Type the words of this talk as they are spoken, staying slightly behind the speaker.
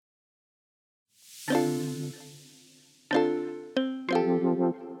Hello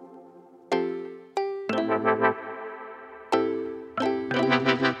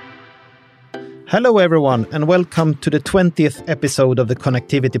everyone, and welcome to the 20th episode of the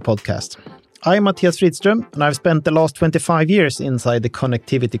Connectivity Podcast. I'm Mattias Fridström, and I've spent the last 25 years inside the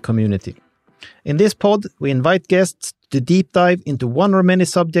connectivity community. In this pod, we invite guests to deep dive into one or many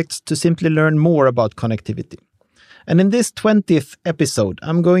subjects to simply learn more about connectivity. And in this 20th episode,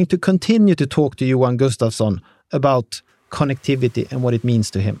 I'm going to continue to talk to Johan Gustawsson about connectivity and what it means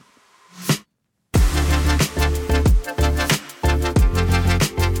to him.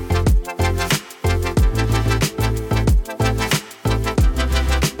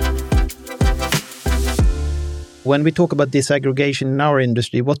 When we talk about disaggregation in our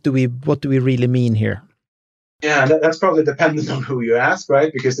industry, what do we really mean here? Yeah, that's probably dependent on who you ask,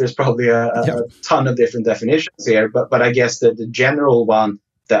 right? Because there's probably a ton of different definitions here. But I guess that the general one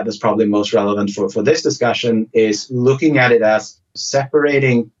that is probably most relevant for this discussion is looking at it as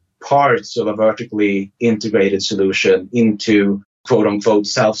separating parts of a vertically integrated solution into quote unquote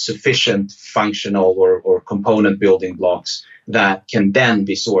self-sufficient functional or component building blocks that can then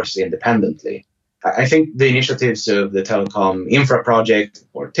be sourced independently. I think the initiatives of the Telecom Infra Project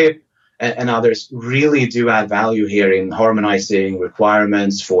or TIP and others really do add value here in harmonizing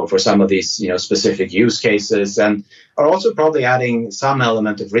requirements for some of these specific use cases, and are also probably adding some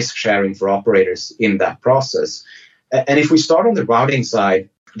element of risk sharing for operators in that process. And if we start on the routing side,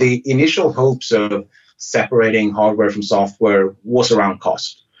 the initial hopes of separating hardware from software was around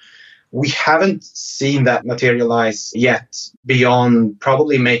cost. We haven't seen that materialize yet beyond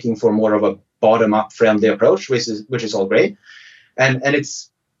probably making for more of a bottom-up friendly approach, which is all great. And it's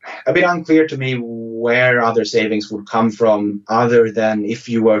a bit unclear to me where other savings would come from other than if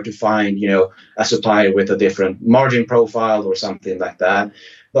you were to find, a supplier with a different margin profile or something like that.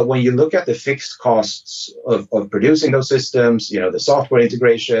 But when you look at the fixed costs of producing those systems, the software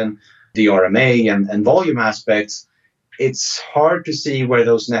integration, the RMA and volume aspects, it's hard to see where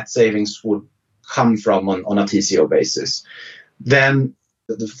those net savings would come from on a TCO basis. Then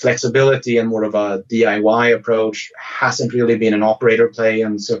the flexibility and more of a DIY approach hasn't really been an operator play,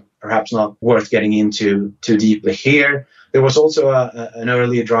 and so perhaps not worth getting into too deeply here. There was also an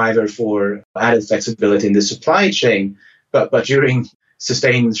early driver for added flexibility in the supply chain, but during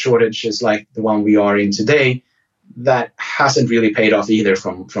sustained shortages like the one we are in today, that hasn't really paid off either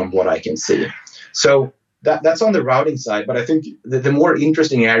from what I can see. So that's on the routing side, but I think the more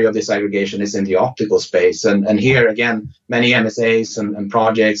interesting area of disaggregation is in the optical space. And here, again, many MSAs and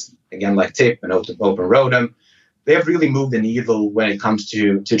projects, again, like TIP and Open ROADM, they have really moved the needle when it comes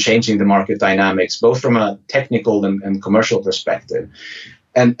to changing the market dynamics, both from a technical and commercial perspective.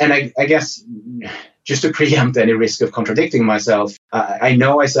 And I guess, just to preempt any risk of contradicting myself, I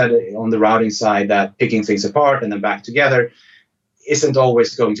know I said on the routing side that picking things apart and then back together isn't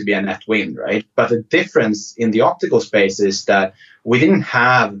always going to be a net win, right? But the difference in the optical space is that we didn't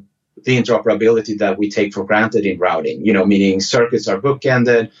have the interoperability that we take for granted in routing, meaning circuits are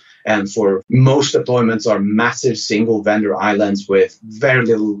bookended, and for most deployments are massive single vendor islands with very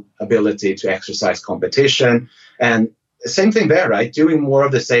little ability to exercise competition. And same thing there, right? Doing more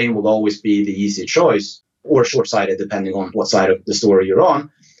of the same will always be the easy choice, or short-sighted, depending on what side of the story you're on.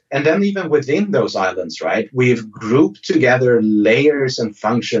 And then even within those islands, right, we've grouped together layers and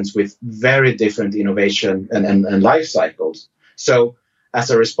functions with very different innovation and life cycles. So as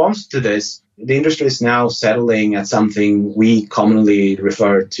a response to this, the industry is now settling at something we commonly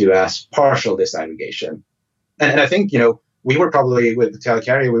refer to as partial disaggregation. And I think, we were probably, with the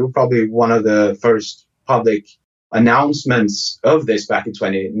Telecarrier, we were probably one of the first public announcements of this back in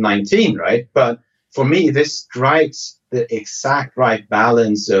 2019, right? But for me, this strikes the exact right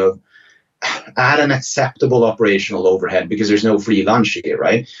balance of at an acceptable operational overhead, because there's no free lunch here,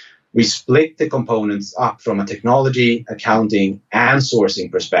 right? We split the components up from a technology, accounting, and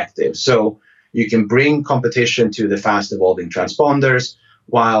sourcing perspective. So you can bring competition to the fast evolving transponders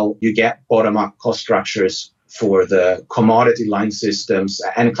while you get bottom-up cost structures for the commodity line systems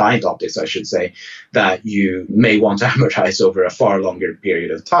and client optics, I should say, that you may want to amortize over a far longer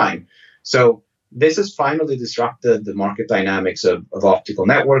period of time. So this has finally disrupted the market dynamics of optical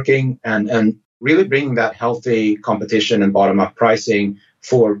networking and really bringing that healthy competition and bottom-up pricing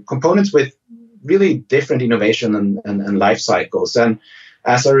for components with really different innovation and life cycles. And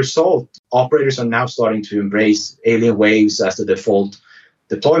as a result, operators are now starting to embrace alien waves as the default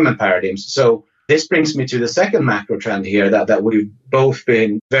deployment paradigms. So this brings me to the second macro trend here that we've both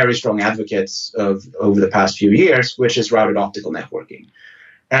been very strong advocates of over the past few years, which is routed optical networking.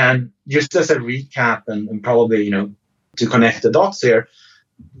 And just as a recap and probably, to connect the dots here,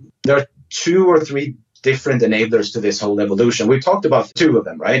 there are two or three different enablers to this whole evolution. We've talked about two of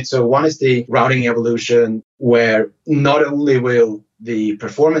them, right? So one is the routing evolution, where not only will the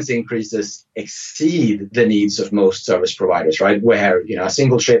performance increases exceed the needs of most service providers, right? Where, a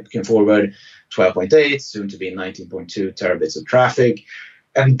single chip can forward 12.8, soon to be 19.2 terabits of traffic.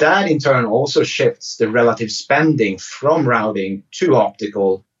 And that in turn also shifts the relative spending from routing to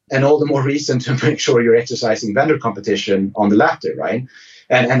optical, and all the more reason to make sure you're exercising vendor competition on the latter, right?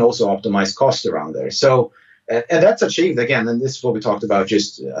 And also optimize cost around there. So, and that's achieved again, and this is what we talked about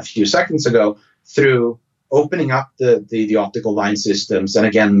just a few seconds ago, through opening up the optical line systems and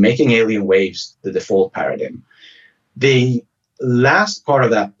again, making alien waves the default paradigm. The last part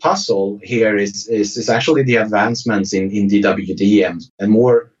of that puzzle here is actually the advancements in DWDM, and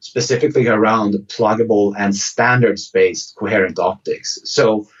more specifically around pluggable and standards-based coherent optics.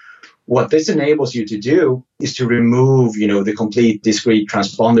 So what this enables you to do is to remove, the complete discrete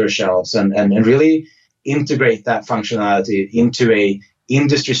transponder shelves and really integrate that functionality into a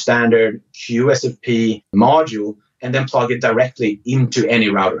industry standard QSFP module and then plug it directly into any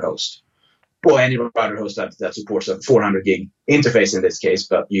router host. Well, any router host that supports a 400 gig interface in this case,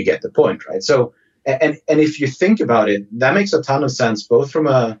 but you get the point, right? So, and if you think about it, that makes a ton of sense, both from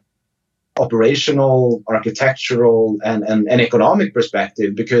a operational, architectural, and economic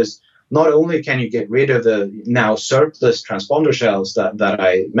perspective, because not only can you get rid of the now surplus transponder shells that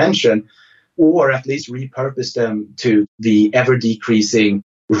I mentioned, or at least repurpose them to the ever-decreasing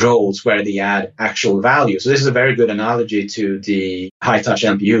roles where they add actual value. So this is a very good analogy to the high-touch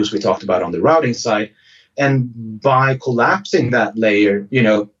MPUs we talked about on the routing side. And by collapsing that layer,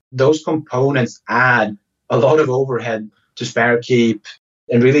 those components add a lot of overhead to spare keep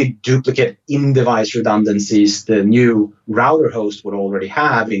and really duplicate in-device redundancies the new router host would already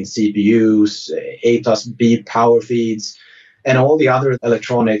have in CPUs, A+B power feeds, and all the other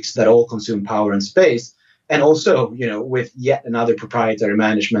electronics that all consume power and space. And also, with yet another proprietary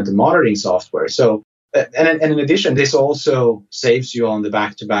management and monitoring software. So, and in addition, this also saves you on the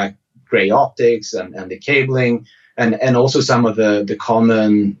back-to-back gray optics and the cabling, and also some of the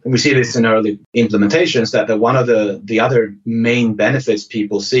common, we see this in early implementations, that one of the other main benefits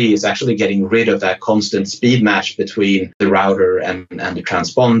people see is actually getting rid of that constant speed match between the router and the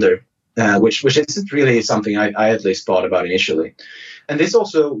transponder, which isn't really something I at least thought about initially. And this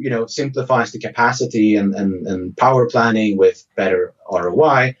also, simplifies the capacity and power planning with better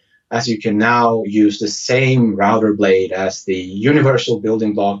ROI, as you can now use the same router blade as the universal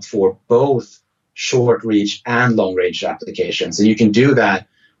building block for both short reach and long range applications. And you can do that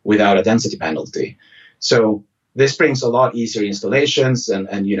without a density penalty. So this brings a lot easier installations. And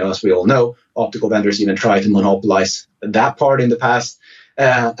as we all know, optical vendors even try to monopolize that part in the past,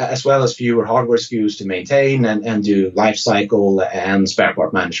 as well as fewer hardware SKUs to maintain and do life cycle and spare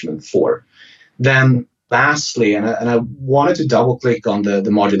part management for. Then lastly, and I wanted to double click on the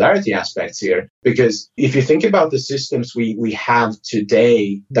modularity aspects here, because if you think about the systems we have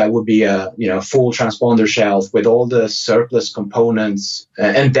today, that would be a full transponder shelf with all the surplus components,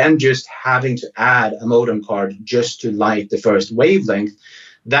 and then just having to add a modem card just to light the first wavelength,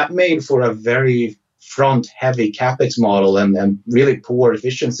 that made for a very front-heavy CapEx model and really poor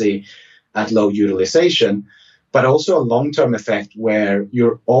efficiency at low utilization, but also a long-term effect where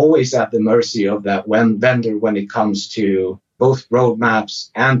you're always at the mercy of that vendor when it comes to both roadmaps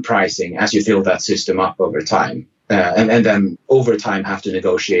and pricing as you fill that system up over time, and then over time have to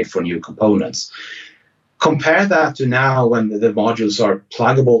negotiate for new components. Compare that to now when the modules are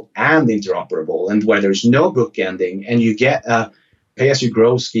pluggable and interoperable, and where there's no bookending, and you get a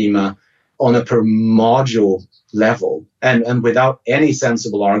pay-as-you-grow schema on a per module level, and without any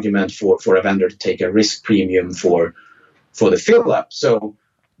sensible argument for a vendor to take a risk premium for the fill up. So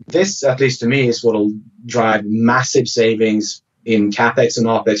this, at least to me, is what will drive massive savings in CapEx and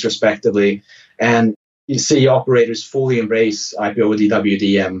OpEx respectively. And you see operators fully embrace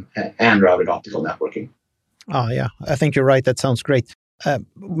IPoDWDM and routed optical networking. Oh, yeah, I think you're right. That sounds great.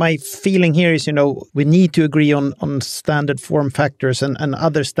 My feeling here is, we need to agree on standard form factors and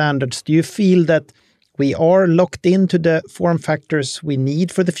other standards. Do you feel that we are locked into the form factors we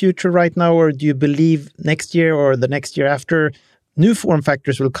need for the future right now, or do you believe next year or the next year after new form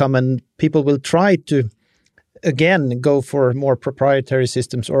factors will come and people will try to, again, go for more proprietary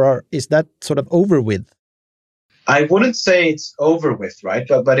systems, or is that sort of over with? I wouldn't say it's over with, right?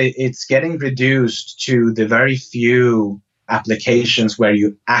 But it's getting reduced to the very few applications where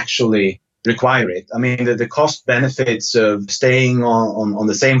you actually require it. I mean, the cost benefits of staying on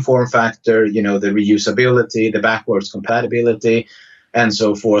the same form factor, the reusability, the backwards compatibility, and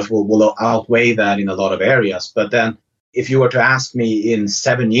so forth will outweigh that in a lot of areas. But then if you were to ask me in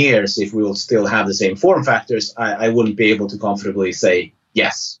 7 years if we will still have the same form factors, I wouldn't be able to comfortably say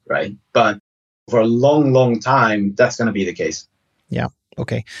yes, right? But for a long, long time, that's going to be the case. Yeah.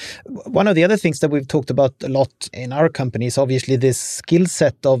 Okay. One of the other things that we've talked about a lot in our company is obviously this skill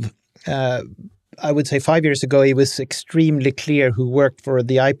set of, I would say 5 years ago, it was extremely clear who worked for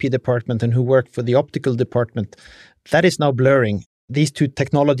the IP department and who worked for the optical department. That is now blurring. These two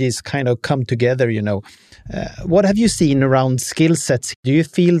technologies kind of come together, What have you seen around skill sets? Do you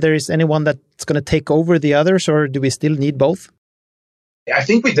feel there is anyone that's going to take over the others, or do we still need both? I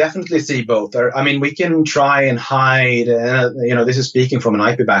think we definitely see both. I mean, we can try and hide, this is speaking from an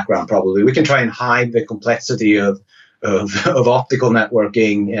IP background probably, we can try and hide the complexity of optical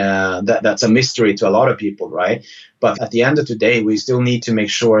networking. That's a mystery to a lot of people, right? But at the end of the day, we still need to make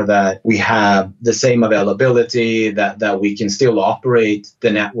sure that we have the same availability, that we can still operate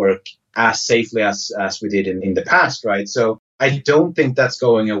the network as safely as we did in the past, right? So I don't think that's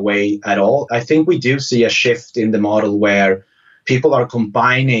going away at all. I think we do see a shift in the model where people are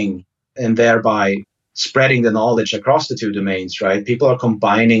combining and thereby spreading the knowledge across the two domains, right? People are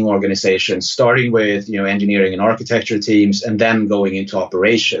combining organizations, starting with engineering and architecture teams, and then going into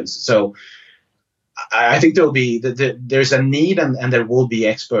operations. So I think there's a need, and there will be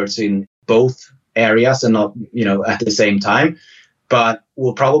experts in both areas, and not at the same time. But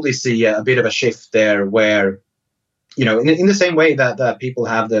we'll probably see a bit of a shift there, where in the same way that people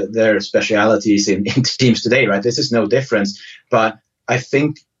have their specialities in teams today, right? This is no difference. But I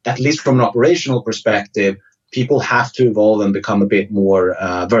think, at least from an operational perspective, people have to evolve and become a bit more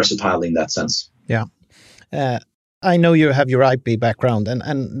versatile in that sense. Yeah. I know you have your IP background,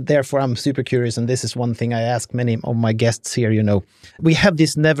 and therefore I'm super curious, and this is one thing I ask many of my guests here, We have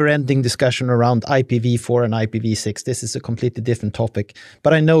this never-ending discussion around IPv4 and IPv6. This is a completely different topic,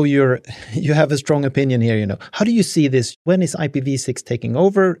 but I know you have a strong opinion here, How do you see this? When is IPv6 taking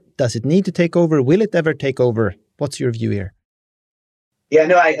over? Does it need to take over? Will it ever take over? What's your view here? Yeah,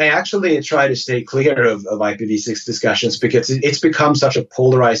 no, I actually try to stay clear of IPv6 discussions, because it's become such a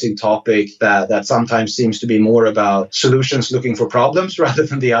polarizing topic that sometimes seems to be more about solutions looking for problems rather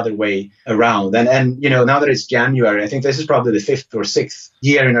than the other way around. And now that it's January, I think this is probably the 5th or 6th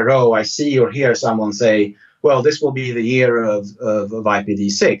year in a row I see or hear someone say, well, this will be the year of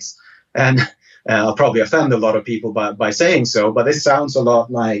IPv6. And I'll probably offend a lot of people by saying so, but this sounds a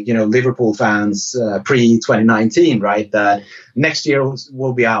lot like, Liverpool fans pre-2019, right? That next year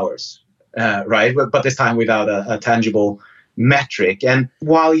will be ours, right? But this time without a tangible metric. And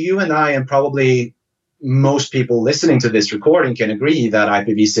while you and I, and probably most people listening to this recording, can agree that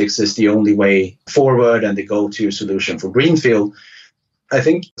IPv6 is the only way forward and the go-to solution for greenfield, I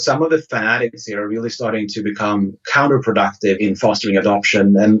think some of the fanatics here are really starting to become counterproductive in fostering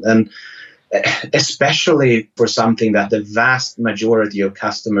adoption, and especially for something that the vast majority of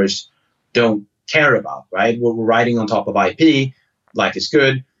customers don't care about, right? We're riding on top of IP, life is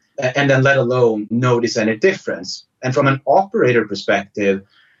good, and then let alone notice any difference. And from an operator perspective,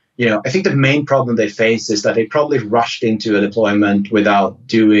 I think the main problem they face is that they probably rushed into a deployment without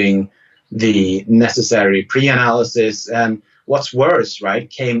doing the necessary pre-analysis. And what's worse, right,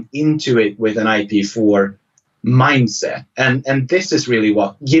 came into it with an IP4 mindset. And this is really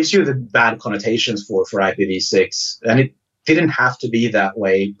what gives you the bad connotations for IPv6. And it didn't have to be that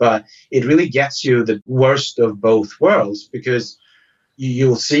way, but it really gets you the worst of both worlds, because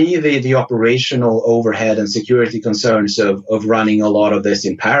you'll see the operational overhead and security concerns of running a lot of this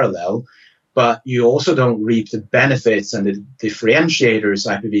in parallel, but you also don't reap the benefits and the differentiators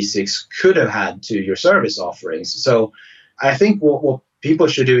IPv6 could have had to your service offerings. So I think what people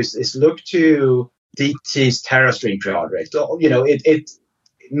should do is look to DT's TerraStream project. It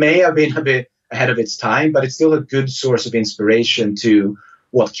may have been a bit ahead of its time, but it's still a good source of inspiration to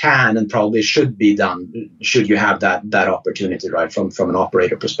what can and probably should be done should you have that opportunity, right, from an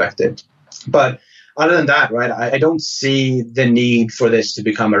operator perspective. But other than that, right, I don't see the need for this to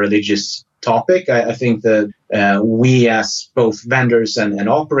become a religious topic. I think that we as both vendors and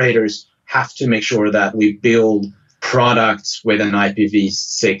operators have to make sure that we build products with an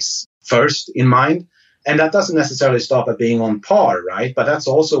IPv6 first in mind. And that doesn't necessarily stop at being on par, right? But that's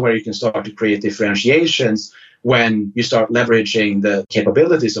also where you can start to create differentiations when you start leveraging the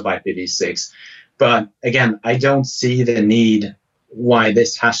capabilities of IPv6. But again, I don't see the need why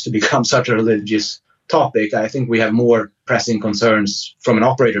this has to become such a religious topic. I think we have more pressing concerns from an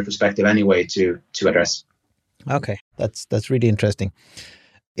operator perspective anyway to address. Okay, that's really interesting.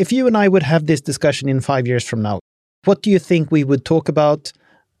 If you and I would have this discussion in 5 years from now, what do you think we would talk about?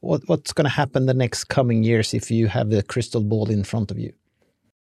 What's going to happen the next coming years if you have the crystal ball in front of you?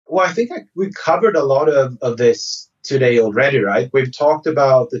 Well, I think we covered a lot of this today already, right? We've talked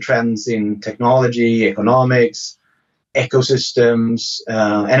about the trends in technology, economics, ecosystems,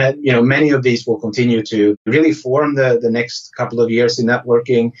 and many of these will continue to really form the next couple of years in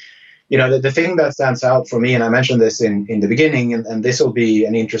networking. The thing that stands out for me, and I mentioned this in the beginning, and this will be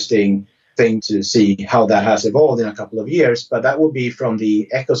an interesting thing to see how that has evolved in a couple of years, but that will be from the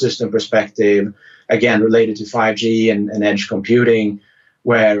ecosystem perspective, again, related to 5G and edge computing,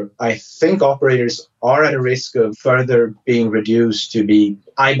 where I think operators are at a risk of further being reduced to be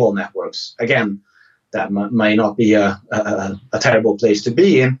eyeball networks. Again, that might not be a terrible place to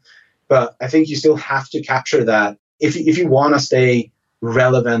be in, but I think you still have to capture that. If you want to stay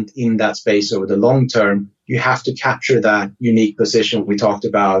relevant in that space over the long term, you have to capture that unique position we talked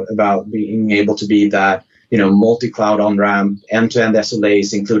about being able to be that multi-cloud on-ramp, end-to-end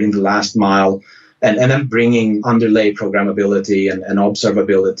SLAs, including the last mile, and then bringing underlay programmability and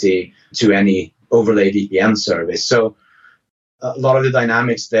observability to any overlay VPN service. So a lot of the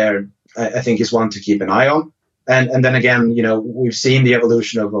dynamics there, I think, is one to keep an eye on. And then again, we've seen the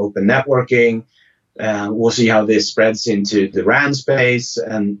evolution of open networking. We'll see how this spreads into the RAN space,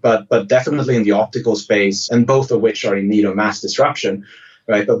 but definitely in the optical space, and both of which are in need of mass disruption,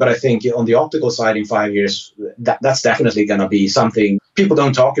 right? But I think on the optical side, in 5 years, that's definitely going to be something people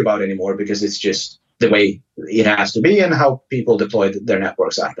don't talk about anymore because it's just the way it has to be and how people deploy their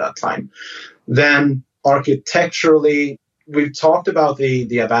networks at that time. Then architecturally, we've talked about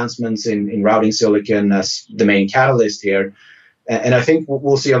the advancements in routing silicon as the main catalyst here. And I think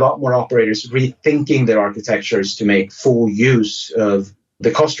we'll see a lot more operators rethinking their architectures to make full use of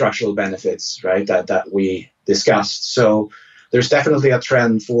the cost structural benefits, right, that we discussed. So there's definitely a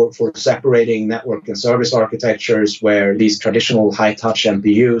trend for separating network and service architectures where these traditional high-touch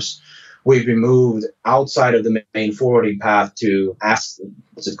MPUs will be moved outside of the main forwarding path to,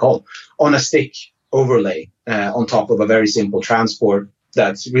 on a stick overlay on top of a very simple transport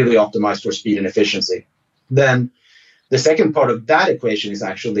that's really optimized for speed and efficiency. Then the second part of that equation is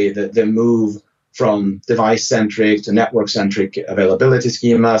actually the move from device-centric to network-centric availability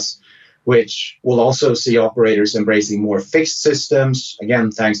schemas, which will also see operators embracing more fixed systems, again,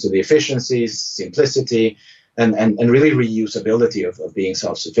 thanks to the efficiencies, simplicity, and really reusability of being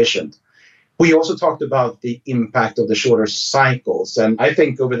self-sufficient. We also talked about the impact of the shorter cycles, and I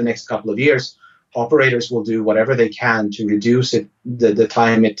think over the next couple of years, operators will do whatever they can to reduce the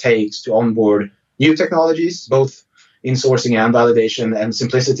time it takes to onboard new technologies, both in sourcing and validation, and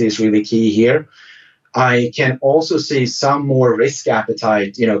simplicity is really key here. I can also see some more risk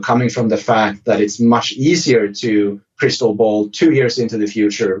appetite, coming from the fact that it's much easier to crystal ball 2 years into the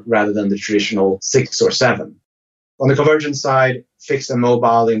future rather than the traditional 6 or 7. On the convergence side, fixed and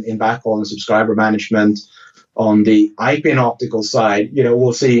mobile in backhaul and subscriber management. On the IP and optical side,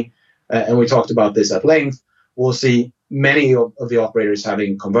 we'll see, and we talked about this at length, we'll see many of the operators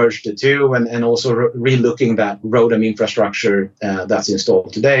having converged to 2 and also relooking that ROADM infrastructure that's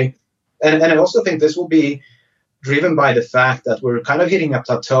installed today. And I also think this will be driven by the fact that we're kind of hitting a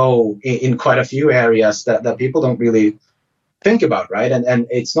plateau in quite a few areas that people don't really think about, right? And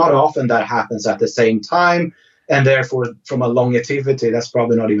it's not often that happens at the same time. And therefore, from a longevity, that's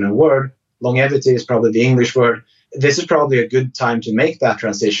probably not even a word. Longevity is probably the English word. This is probably a good time to make that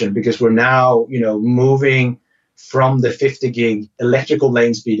transition because we're now, moving from the 50 gig electrical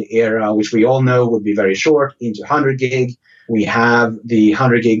lane speed era, which we all know would be very short, into 100 gig. We have the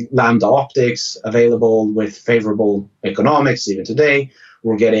 100 gig lambda optics available with favorable economics even today.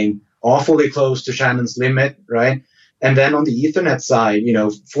 We're getting awfully close to Shannon's limit, right? And then on the Ethernet side,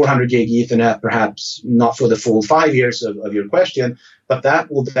 400 gig Ethernet, perhaps not for the full 5 years of your question, but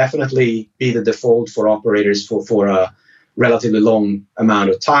that will definitely be the default for operators for a relatively long amount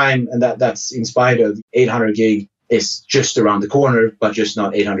of time. And that's in spite of 800 gig is just around the corner, but just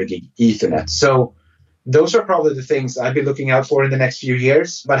not 800 gig Ethernet. So those are probably the things I'd be looking out for in the next few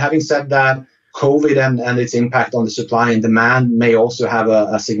years. But having said that, COVID and its impact on the supply and demand may also have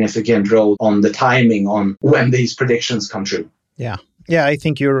a significant role on the timing on when these predictions come true. Yeah, I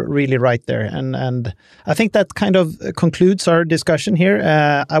think you're really right there. And I think that kind of concludes our discussion here.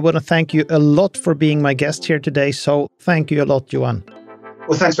 I want to thank you a lot for being my guest here today. So thank you a lot, Johan.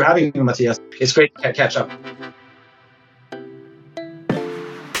 Well, thanks for having me, Mattias. It's great to catch up.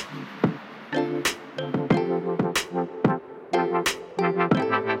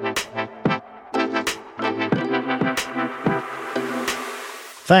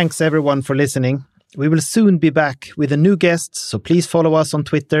 Thanks everyone for listening. We will soon be back with a new guest, so please follow us on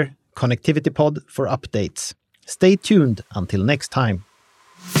Twitter, ConnectivityPod, for updates. Stay tuned until next time.